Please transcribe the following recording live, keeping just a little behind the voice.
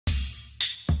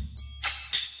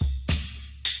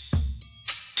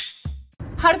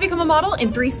How to become a model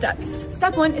in 3 steps.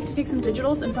 Step 1 is to take some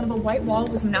digitals in front of a white wall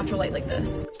with some natural light like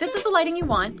this. This is the lighting you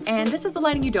want, and this is the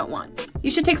lighting you don't want. You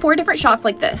should take 4 different shots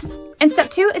like this. And step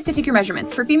 2 is to take your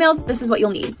measurements. For females, this is what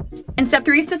you'll need. And step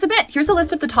 3 is to submit. Here's a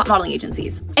list of the top modeling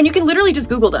agencies. And you can literally just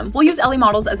Google them. We'll use LA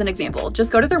Models as an example.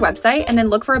 Just go to their website and then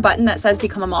look for a button that says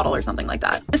become a model or something like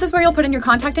that. This is where you'll put in your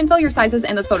contact info, your sizes,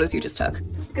 and those photos you just took.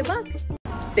 Good luck.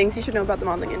 Things you should know about the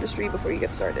modeling industry before you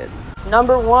get started.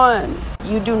 Number 1,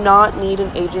 you do not need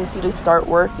an agency to start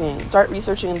working. Start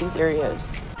researching in these areas.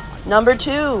 Number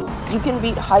 2, you can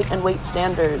beat height and weight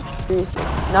standards. Seriously.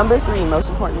 Number 3, most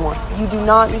important one, you do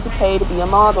not need to pay to be a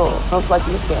model. Most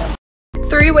likely a scam.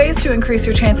 3 ways to increase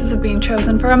your chances of being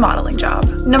chosen for a modeling job.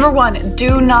 Number 1,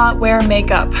 do not wear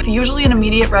makeup. It's usually an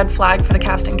immediate red flag for the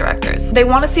casting directors. They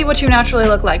want to see what you naturally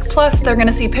look like, plus they're going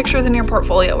to see pictures in your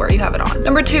portfolio where you have it on.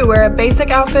 Number 2, wear a basic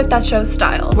outfit that shows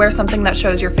style. Wear something that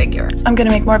shows your figure. I'm going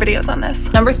to make more videos on this.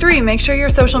 Number 3, make sure your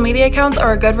social media accounts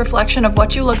are a good reflection of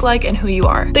what you look like and who you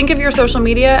are. Think of your social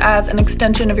media as an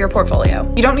extension of your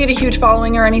portfolio. You don't need a huge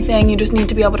following or anything, you just need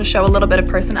to be able to show a little bit of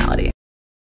personality.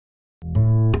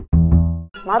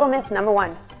 Model myth number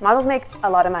 1. Models make a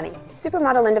lot of money.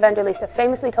 Supermodel Linda Evangelista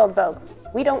famously told Vogue,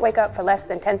 "We don't wake up for less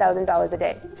than $10,000 a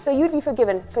day." So you'd be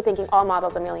forgiven for thinking all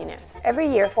models are millionaires. Every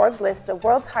year, Forbes lists the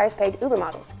world's highest paid Uber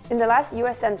models. In the last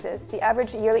US Census, the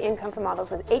average yearly income for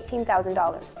models was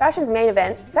 $18,000. Fashion's main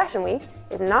event, Fashion Week,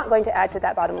 is not going to add to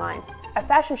that bottom line. A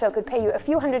fashion show could pay you a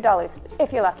few $100s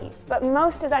if you're lucky, but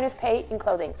most designers pay in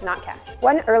clothing, not cash.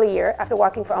 One early year, after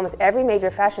walking for almost every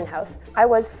major fashion house, I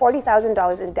was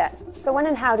 $40,000 in debt. So when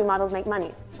and how do models make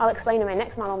money? I'll explain in my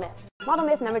next model myth. Model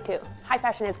myth number 2. High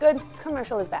fashion is good,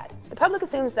 commercial is bad. The public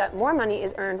assumes that more money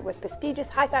is earned with prestigious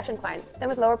high fashion clients than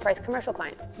with lower priced commercial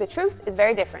clients. The truth is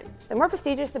very different. The more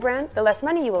prestigious the brand, the less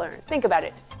money you will earn. Think about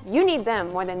it. You need them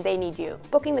more than they need you.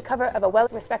 Booking the cover of a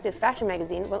well-respected fashion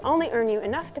magazine will only earn you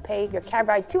enough to pay your cab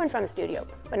ride to and from the studio,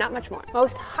 but not much more.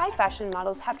 Most high fashion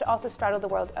models have to also straddle the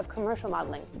world of commercial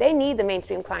modeling. They need the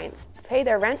mainstream clients to pay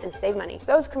their rent and save money.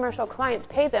 Those commercial clients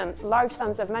pay them large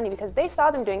sums of money because they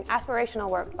saw them doing aspirational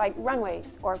work like runways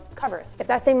or covers. If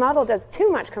that same model does too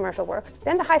much commercial work,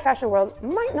 then the high fashion world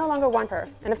might no longer want her.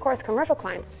 And of course, commercial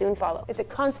clients soon follow. It's a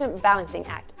constant balancing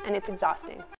act, and it's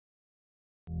exhausting.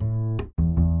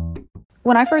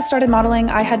 When I first started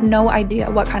modeling, I had no idea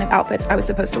what kind of outfits I was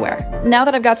supposed to wear. Now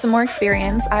that I've got some more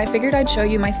experience, I figured I'd show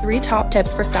you my 3 top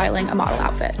tips for styling a model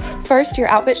outfit. First, your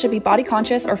outfit should be body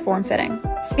conscious or form-fitting.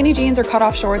 Skinny jeans or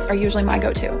cut-off shorts are usually my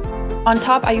go-to. On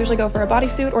top, I usually go for a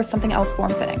bodysuit or something else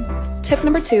form-fitting. Tip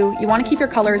number 2, you want to keep your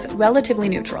colors relatively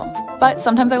neutral. But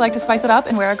sometimes I like to spice it up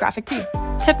and wear a graphic tee.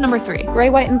 Tip number 3, gray,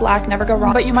 white, and black never go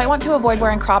wrong, but you might want to avoid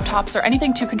wearing crop tops or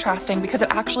anything too contrasting because it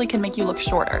actually can make you look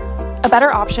shorter. A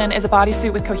better option is a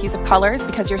bodysuit with cohesive colors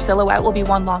because your silhouette will be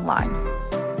one long line.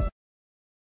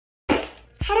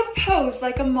 How to pose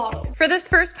like a model. For this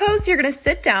first pose, you're gonna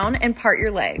sit down and part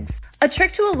your legs. A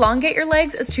trick to elongate your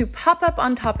legs is to pop up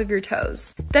on top of your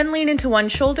toes. Then lean into one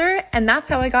shoulder, and that's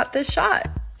how I got this shot.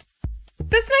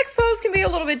 This next pose can be a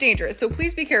little bit dangerous, so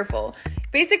please be careful.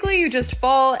 Basically, you just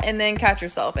fall and then catch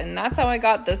yourself, and that's how I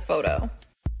got this photo.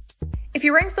 If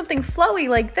you're wearing something flowy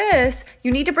like this,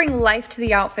 you need to bring life to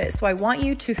the outfit, so I want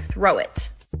you to throw it.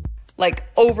 Like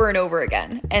over and over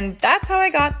again. And that's how I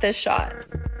got this shot.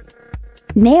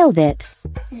 Nailed it.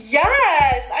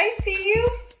 Yes, I see you.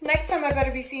 Next time I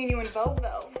better be seeing you in Vogue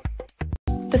though.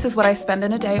 This is what I spend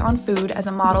in a day on food as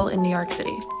a model in New York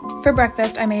City. For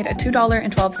breakfast, I made a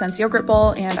 $2.12 yogurt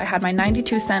bowl and I had my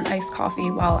 92-cent iced coffee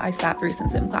while I sat through some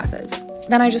swim classes.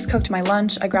 Then I just cooked my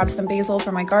lunch, I grabbed some basil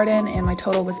for my garden, and my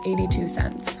total was 82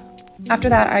 cents. After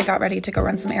that, I got ready to go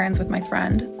run some errands with my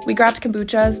friend. We grabbed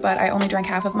kombuchas, but I only drank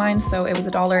half of mine, so it was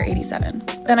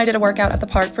 $1.87. Then I did a workout at the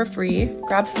park for free,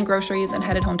 grabbed some groceries, and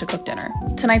headed home to cook dinner.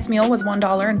 Tonight's meal was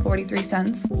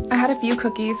 $1.43. I had a few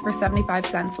cookies for 75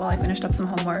 cents while I finished up some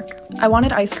homework. I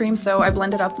wanted ice cream, so I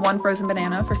blended up 1 frozen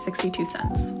banana for 62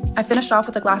 cents. I finished off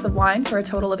with a glass of wine for a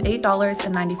total of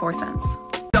 $8.94.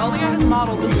 Dahlia has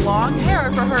modeled with long hair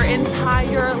for her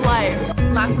entire life.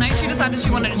 Last night she decided she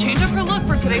wanted to change up her look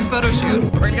for today's photo shoot.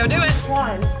 We're gonna go do it.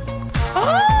 One.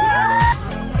 Oh!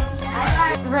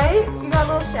 Right? You got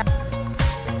a little shadow.